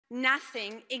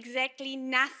nothing, exactly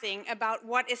nothing about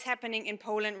what is happening in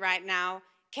Poland right now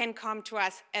can come to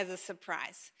us as a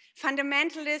surprise.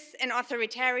 Fundamentalists and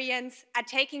authoritarians are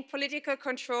taking political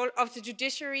control of the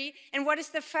judiciary, and what is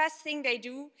the first thing they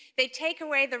do? They take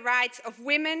away the rights of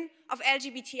women, of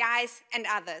LGBTIs and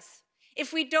others.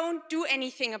 If we don't do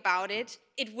anything about it,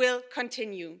 it will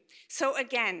continue. So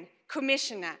again,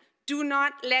 Commissioner, do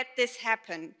not let this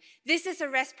happen. This is a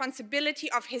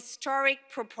responsibility of historic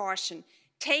proportion.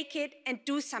 Take it and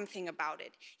do something about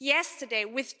it. Yesterday,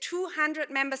 with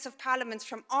 200 members of parliament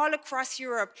from all across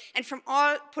Europe and from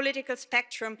all political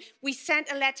spectrum, we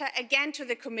sent a letter again to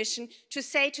the Commission to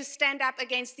say to stand up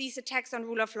against these attacks on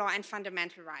rule of law and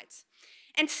fundamental rights.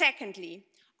 And secondly,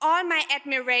 all my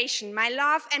admiration, my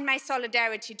love and my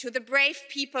solidarity to the brave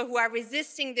people who are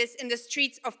resisting this in the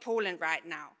streets of Poland right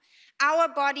now. Our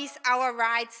bodies, our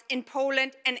rights in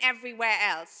Poland and everywhere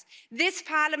else. This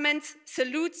parliament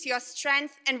salutes your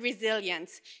strength and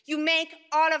resilience. You make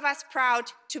all of us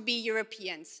proud to be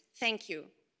Europeans. Thank you.